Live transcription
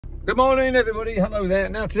Good morning everybody, hello there.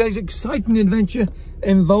 Now today's exciting adventure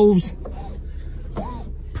involves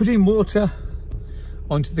putting water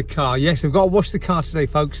onto the car. Yes, I've got to wash the car today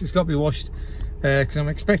folks, it's got to be washed because I'm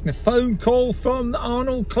expecting a phone call from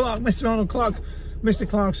Arnold Clark, Mr. Arnold Clark. Mr.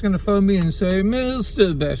 Clark's going to phone me and say,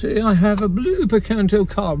 Mr. Betty, I have a blue Picanto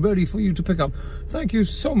car ready for you to pick up. Thank you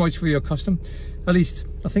so much for your custom. At least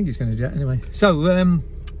I think he's going to do that anyway. So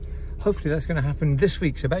hopefully that's going to happen this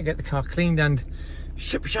week, so I better get the car cleaned and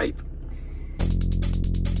ship shape.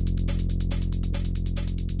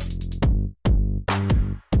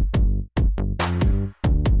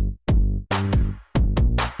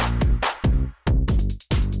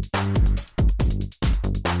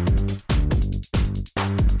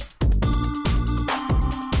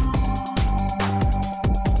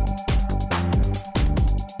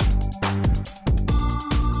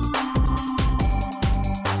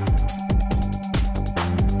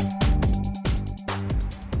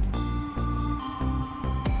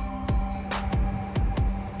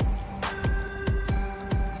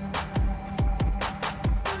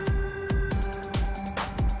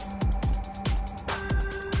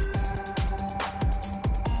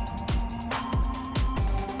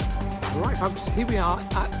 Right folks, here we are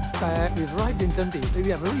at, we've arrived in Dundee. We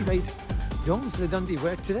have arrived Jones the Dundee,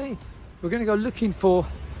 where today we're going to go looking for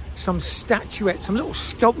some statuettes, some little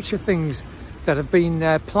sculpture things that have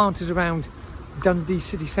been planted around Dundee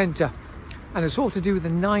city centre. And it's all to do with the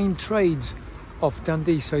 9 trades of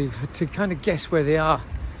Dundee, so to kind of guess where they are.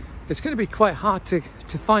 It's going to be quite hard to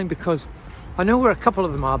find because I know where a couple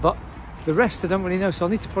of them are, but the rest I don't really know, so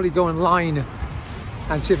I'll need to probably go online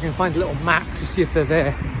and see if I can find a little map to see if they're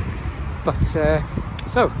there. But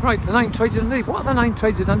so right, the 9 trades of Dundee. What are the 9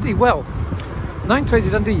 trades of Dundee? Well, 9 trades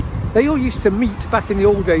of Dundee, they all used to meet back in the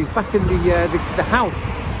old days, back in the house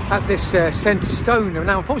at this centre stone.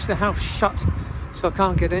 Now unfortunately the house shut, so I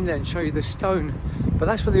can't get in there and show you the stone, but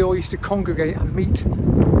that's where they all used to congregate and meet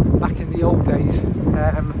back in the old days.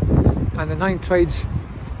 And the 9 trades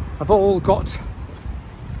have all got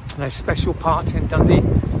a special part in Dundee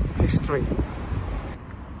history.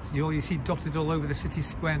 You see dotted all over the city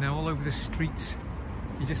square now, all over the streets.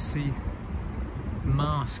 You just see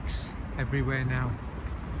masks everywhere now.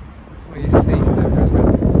 That's what you see.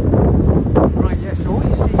 Right, yeah, so all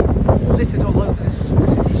you see littered all over the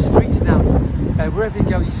city streets now. Wherever you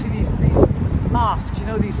go, you see these masks, you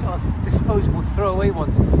know, these sort of disposable throwaway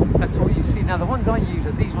ones. That's all you see. Now the ones I use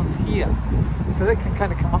are these ones here. So they can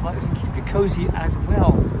kind of come up like this and keep you cosy as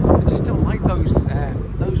well. I just don't like those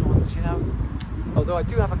ones, you know. Although I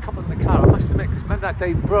do have a couple in the car, I must admit, because remember that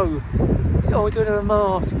day, bro, oh, I don't have a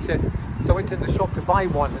mask, he said. So I went in the shop to buy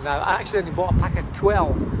one, and I actually only bought a pack of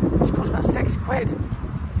 12, which cost about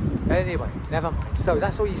 £6. Anyway, never mind. So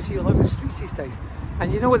that's all you see all over the streets these days.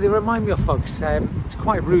 And you know what they remind me of, folks? It's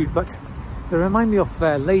quite rude, but they remind me of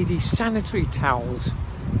lady sanitary towels.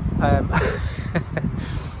 I've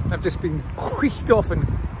just been whisked off and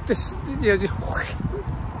just, you know, just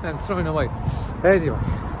and thrown away. Anyway,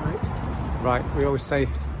 right, we always say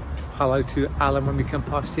hello to Alan when we come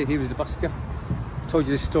past here. He was the busker. I've told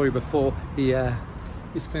you this story before. He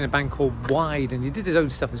used to play in a band called Wide, and he did his own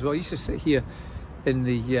stuff as well. He used to sit here in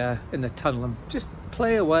the tunnel and just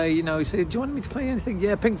play away, you know. He said, do you want me to play anything?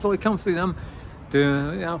 Yeah, Pink Floyd, come through them.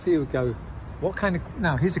 Off here we go. What kind of,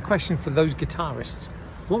 now here's a question for those guitarists.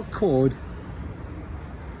 What chord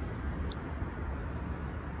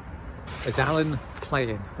is Alan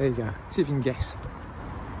playing? There you go, see if you can guess.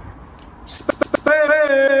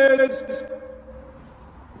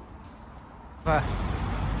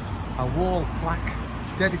 A wall plaque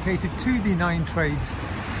dedicated to the 9 trades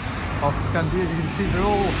of Dundee. As you can see, they're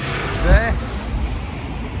all there.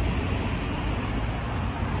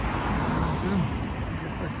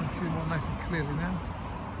 I can see them all nice and clearly now.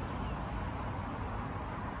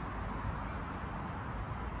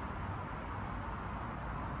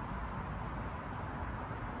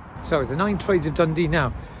 So the 9 trades of Dundee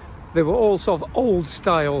now. They were all sort of old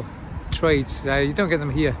style trades. You don't get them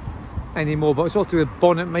here anymore, but it's all to do with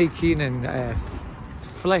bonnet making and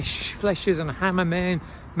fleshers and hammermen,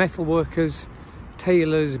 metal workers,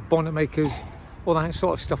 tailors, bonnet makers, all that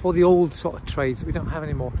sort of stuff, all the old sort of trades that we don't have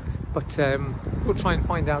anymore. But we'll try and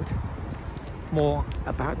find out more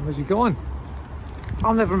about them as we go on.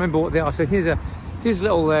 I'll never remember what they are, so here's a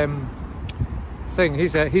little thing.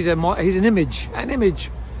 Here's an image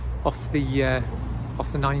of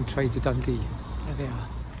the 9 trades of Dundee. There they are.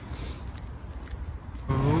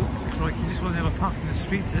 Oh, right, you just want to have a park in the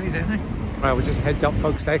street today, don't they? Well, we'll just heads up,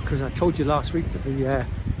 folks, there, because I told you last week that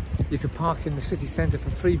you could park in the city centre for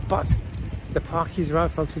free, but the parkies are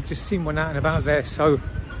out, folks. We've just seen one out and about there, so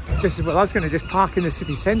just as well. I was going to just park in the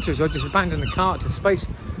city centre, so I just abandoned the car to space,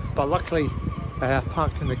 but luckily I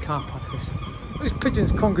parked in the car park. These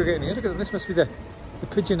pigeons congregating here. Look at them. This must be the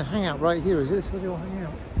pigeon hangout right here. Is this where they all hang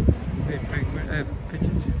out?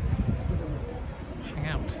 Pigeons hang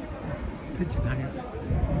out. Pigeon hangout.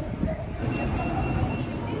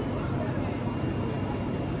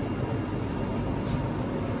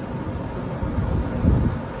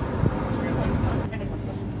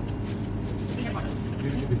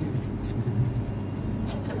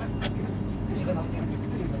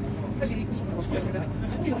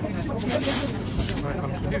 Right,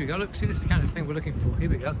 here we go. Look, see, this is the kind of thing we're looking for. Here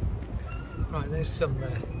we go. Right, there's some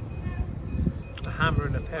a hammer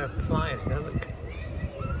and a pair of pliers there. Look.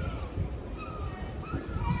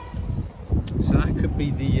 So that could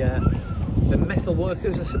be the metal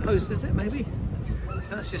workers, I suppose, is it? Maybe.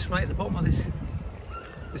 So that's just right at the bottom of this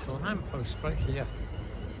lamppost right here.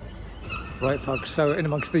 Right, folks. So in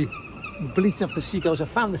amongst the bleating of the seagulls, I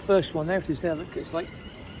found the first one. There it is. There. Look, it's like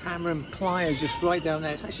hammer and pliers just right down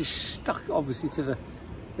there. It's actually stuck, obviously, to the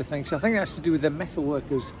thing. So I think that's to do with the metal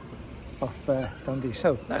workers of Dundee.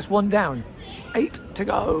 So that's one down, 8 to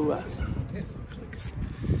go.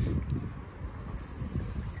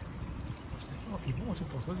 Water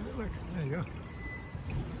bottle, isn't it? Look, there you go.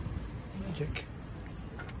 Magic.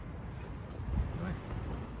 Right.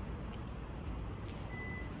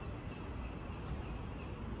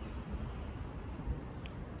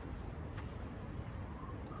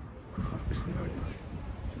 There it is.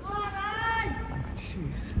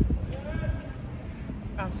 Jeez.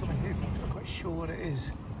 Found something here, I'm not quite sure what it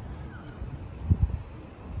is.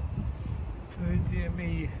 Oh dear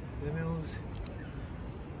me, the mills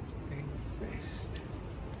infest.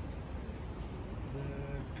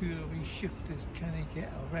 The purely shifters can't get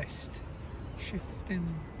a rest. Shifting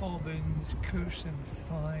bobbins, cursing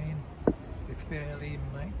fine. They fairly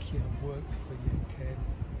make you work for your 10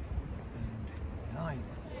 and 9.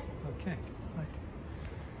 Okay, right.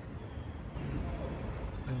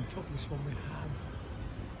 And on top of this one we have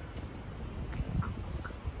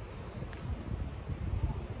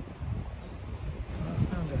I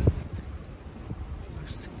found a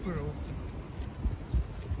squirrel.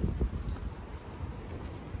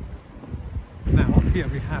 Now up here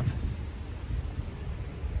we have,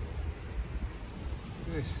 look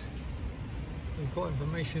at this, we've got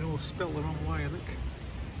information all spelled the wrong way, look.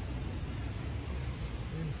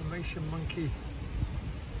 The information monkey.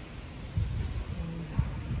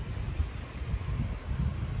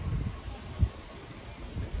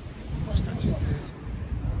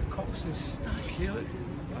 Cox's stack here.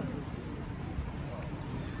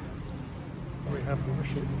 We have the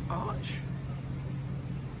Russian arch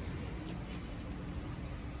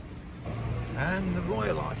and the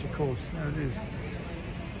Royal Arch, of course. There it is.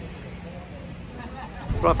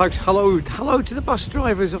 Right, folks. Hello to the bus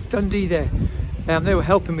drivers of Dundee. There, they were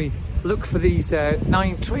helping me look for these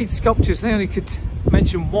 9 trade sculptures. They only could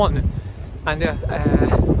mention one, and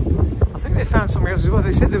I think they found something else as well.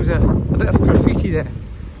 They said there was a bit of graffiti there.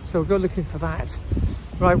 So we'll go looking for that.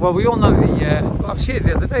 Right, well, we all know I was here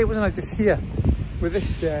the other day, wasn't I, just here with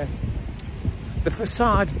this, the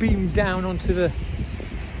facade beamed down onto the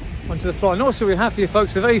floor. And also we have here,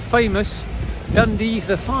 folks, the very famous Dundee,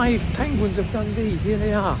 the 5 penguins of Dundee. Here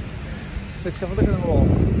they are. Let's have a look at them all.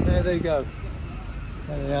 There they go.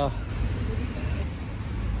 There they are.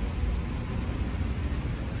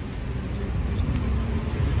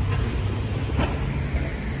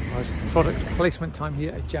 Product placement time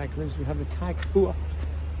here at Jaguars. We have the tag Hua.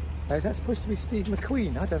 Is that supposed to be Steve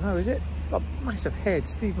McQueen? I don't know, is it? Got a massive head,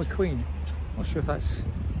 Steve McQueen. Not sure if that's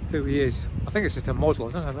who he is. I think it's just a model.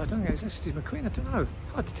 I don't know. Is that Steve McQueen? I don't know.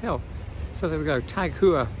 Hard to tell. So there we go. Tag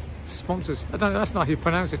Hua sponsors. I don't know. That's not how you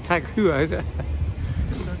pronounce it. Tag Hua, is it?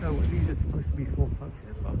 I don't know what these are supposed to be for, folks.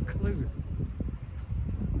 I've got a clue.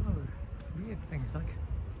 Oh, weird things like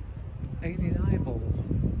alien eyeballs.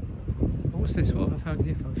 What's this? What have I found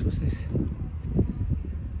here, folks? What's this?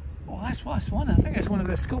 Oh, that's one. I think that's one of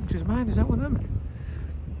the sculptures, man. Is that one of them?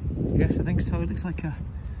 Yes, I think so. It looks like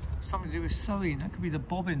something to do with sewing. That could be the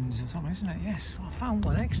bobbins or something, isn't it? Yes, I found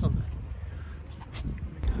one. Excellent.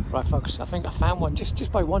 Right, folks. I think I found one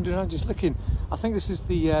just by wandering around, just looking. I think this is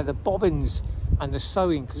the bobbins and the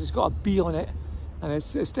sewing, because it's got a bee on it, and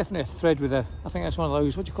it's definitely a thread with a. I think that's one of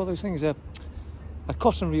those. What do you call those things? A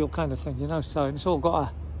cotton reel kind of thing, you know. So it's all got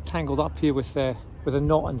a tangled up here with a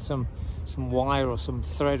knot and some wire or some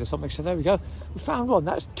thread or something. So there we go. We found one.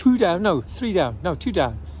 That's 2 down. No, 3 down. No, 2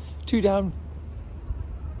 down. 2 down.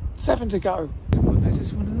 7 to go. Is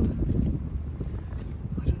this one of them?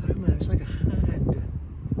 I don't know, man. It's like a hand.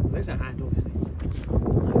 There's a hand, obviously.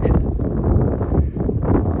 Look.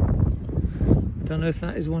 don't know if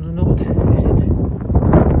that is one or not, is it?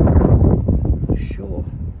 Not sure.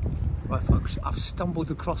 Right folks, I've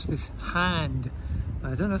stumbled across this hand.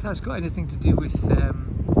 I don't know if that's got anything to do with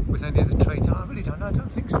any of the trades. I really don't know, I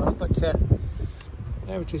don't think so, but there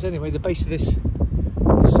it is anyway, the base of this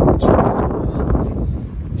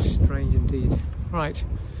strange indeed. Right,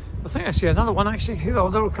 I think I see another one actually.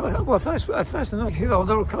 Well, first another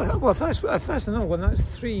one, that's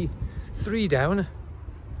three down.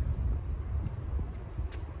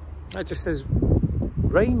 That just says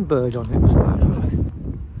Rainbird on it.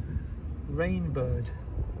 Rainbird.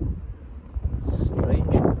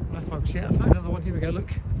 Strange. Right folks, yeah, I found another one. Here we go, look.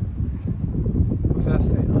 What's that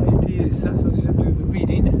say? Ideas. That's what I'm doing the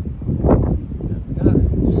reading. There we go.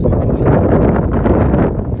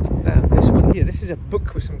 This one here, this is a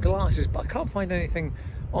book with some glasses, but I can't find anything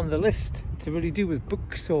on the list to really do with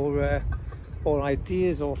books or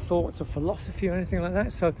ideas or thoughts or philosophy or anything like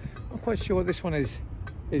that. So I'm not quite sure what this one is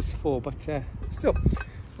for, but still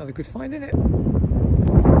another good find in it.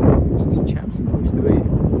 What's this chap supposed to be?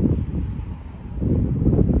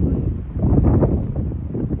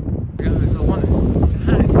 Another one,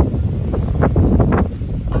 hat.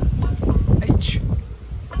 H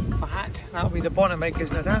for hat. That'll be the bonnet makers,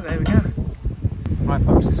 no doubt. There we go. Right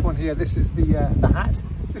folks, this one here, this is the hat.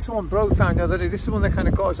 This one bro found the other day. This is the one that kind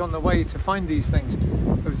of got us on the way to find these things.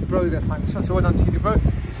 There was a bro that found this one, so I went on to the bro.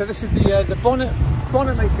 So this is the bonnet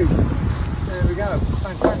makers. There we go,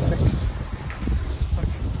 fantastic. Look.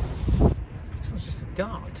 This one's just a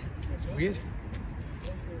dart. That's weird.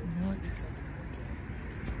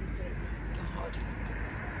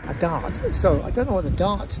 A dart. So I don't know what the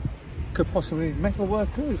dart could possibly be. Metal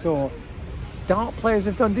workers or dart players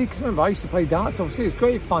of Dundee. Because remember, I used to play darts. Obviously, it's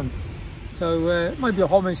great fun. So it might be a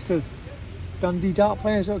homage to Dundee dart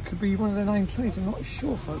players, or it could be one of the 9 trades. I'm not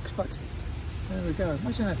sure, folks. But there we go.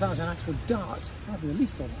 Imagine if that was an actual dart. That'd be a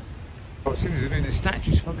lethal one. Well, as soon as we're doing the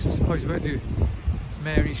statues, folks, I suppose we're going to do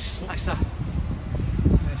Mary Slessor.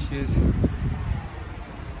 There she is.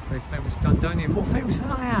 Very famous Dundonian. More famous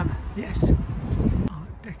than I am. Yes.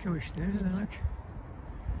 Deco-ish there, isn't it? Look,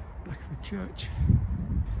 back of the church.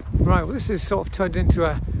 Right, well, this is sort of turned into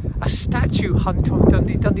a statue hunt of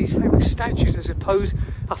Dundee's famous statues, I suppose.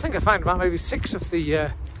 I think I found about maybe 6 of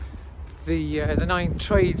the 9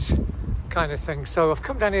 trades kind of thing. So I've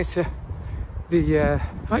come down here to the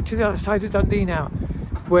right to the other side of Dundee now,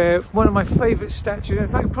 where one of my favourite statues, in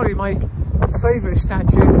fact probably my favourite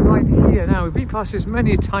statue, is right here now. We've been past this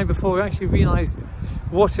many a time before we actually realised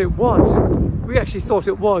what it was. We actually thought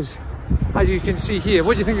it was, as you can see here.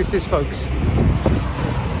 What do you think this is, folks?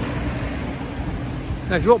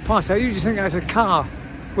 Now if you walk past that, you just think that's a car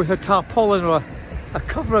with a tarpaulin or a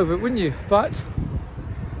cover over it, wouldn't you? But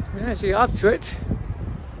when you actually add to it,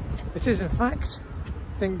 it is in fact,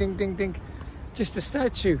 ding ding ding ding, just a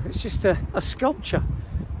statue. It's just a sculpture,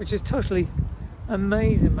 which is totally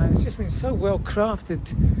amazing, man. It's just been so well crafted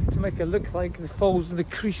to make it look like the folds and the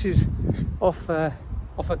creases off a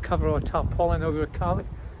cover or a tarpaulin over a car. Look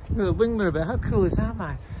at the wing mirror bit. How cool is that,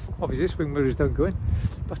 man? Obviously this wing mirrors don't go in,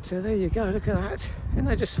 but there you go. Look at that. Isn't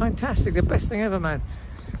that just fantastic? The best thing ever, man.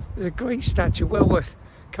 It's a great statue, well worth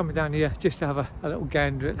coming down here just to have a little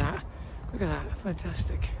gander at that. Look at that,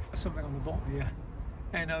 fantastic. Something on the bottom here,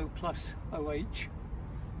 NO plus OH,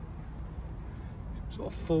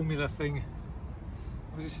 sort of formula thing.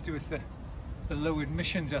 What does this do with the low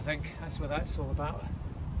emissions? I think that's what that's all about.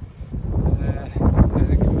 There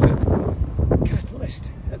comes a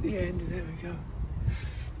catalyst at the end. There we go.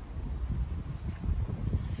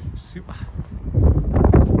 Super.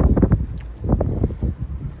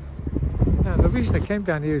 Now the reason I came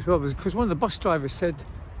down here as well was because one of the bus drivers said,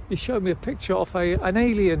 he showed me a picture of an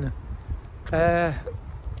alien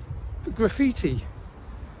graffiti.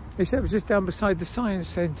 He said it was just down beside the science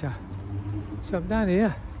centre. So I'm down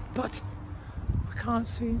here, but I can't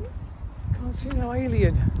see no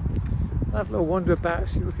alien. I'll have a little wander about,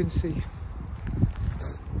 see what we can see.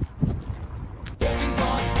 Walking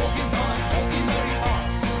fast, walking fast, walking very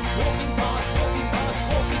fast. Walking fast, walking fast,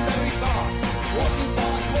 walking very fast. Walking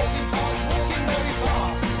fast, walking fast, walking very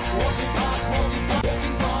fast. Walking fast, walking fast,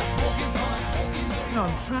 walking fast, walking fast, walking very fast. No,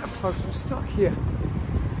 I'm trapped, folks. I'm stuck here.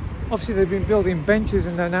 Obviously they've been building benches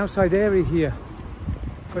in an outside area here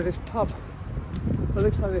for this pub. But it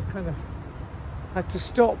looks like they've kind of had to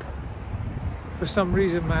stop for some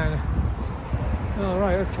reason, man. All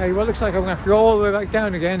right, okay. Well, it looks like I'm going to have to go all the way back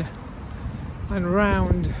down again and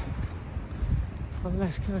round.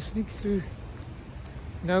 Unless, can I sneak through?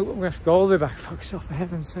 No, I'm going to have to go all the way back, folks. Oh, for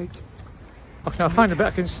heaven's sake. Okay, I'll find a bit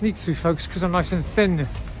I can sneak through, folks, because I'm nice and thin.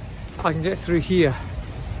 I can get through here.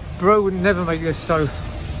 Bro would never make this so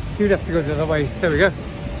You'd have to go the other way. There we go.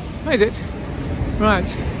 Made it.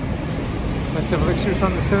 Right. Let's have a look, see what's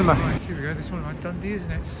on the cinema. Right, here we go. This one about Dundee,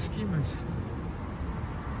 isn't it? Schemers.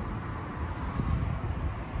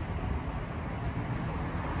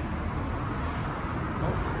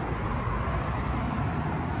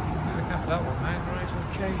 Look out for that one, man. Right,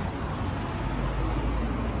 okay.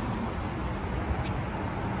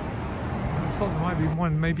 I thought there might be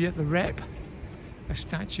one maybe at the Rep, a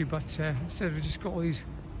statue, but instead we've just got all these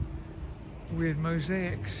weird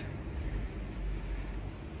mosaics.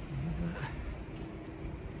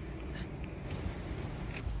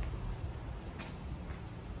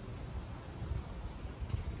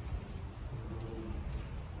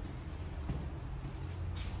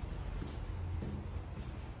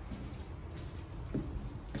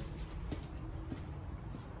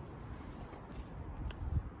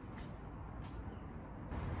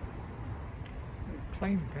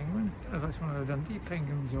 Plain penguin. I don't know if that's one of the Dundee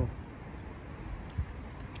penguins or.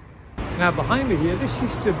 Now behind me here, this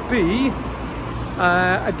used to be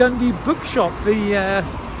a Dundee bookshop. The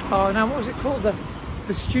oh, now what was it called?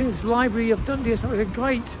 The Students' Library of Dundee. It was a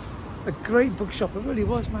great bookshop. It really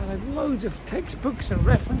was, man. It had loads of textbooks and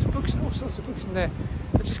reference books and all sorts of books in there.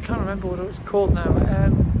 I just can't remember what it was called now.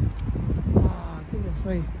 Oh goodness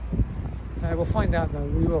me. We'll find out though.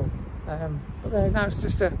 We will. But now it's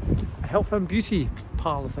just a health and beauty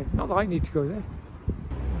parlour thing. Not that I need to go there. I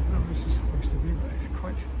don't know what this is supposed to be, but it's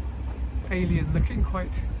quite alien looking,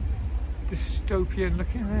 quite dystopian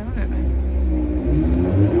looking there, isn't it?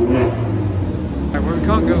 Well, we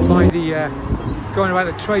can't go by the going about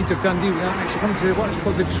the trades of Dundee without actually coming to what's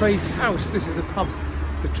called the Trades House. This is the pub,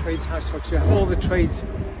 the Trades House, folks. We have all the trades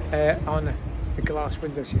on the glass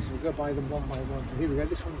windows here, so we'll go by them one by one. So here we go.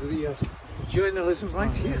 This one's the journalism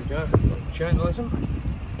right here. There we go. Journalism.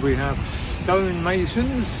 We have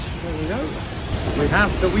stonemasons. There we go. We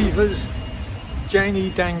have the weavers. Janie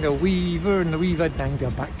Dang the weaver and the weaver Dang the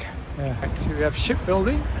back. Right, so we have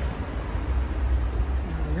shipbuilding. There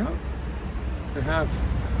we go. We have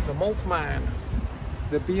the malt man,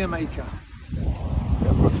 the beer maker.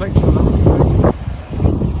 Reflection of that.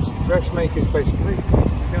 Dressmakers basically.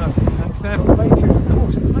 Yeah, that's them. The bakers, of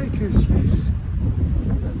course, the bakers, yes.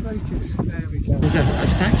 Bakers. There we go. There's a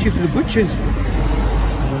statue for the butchers. I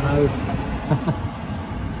don't know.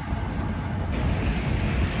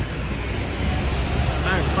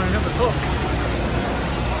 Now it's running up the clock.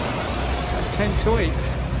 10 to 8.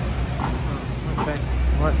 Okay.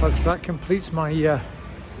 Right, folks. That completes my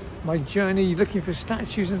my journey looking for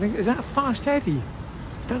statues and things. Is that Fast Eddie?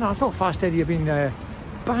 I don't know. I thought Fast Eddie had been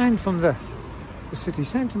banned from the city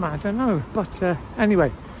centre, man. I don't know. But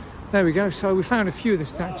anyway. There we go. So we found a few of the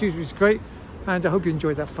statues, which is great, and I hope you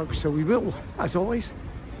enjoyed that, folks. So we will, as always,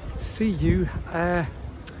 see you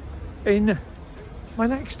in my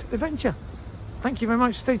next adventure. Thank you very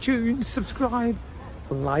much. Stay tuned, subscribe,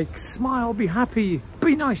 like, smile, be happy,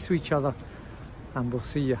 be nice to each other, and we'll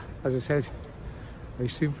see you, as I said, very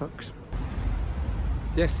soon, folks.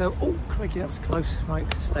 Yes, so, oh crikey, that was close. Right,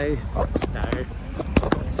 stay. Stay.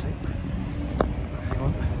 Let's see. Hang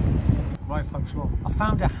on. Right, folks, well, I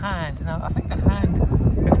found a hand. Now, I think the hand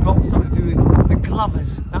has got something to do with the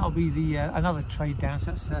glovers. That'll be the another trade down,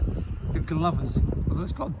 so that's the glovers. Although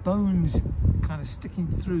it's got bones kind of sticking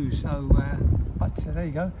through, so, but there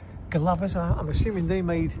you go. Glovers, I'm assuming they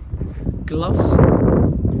made gloves.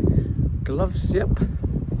 Gloves, yep.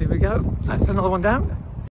 There we go. That's another one down.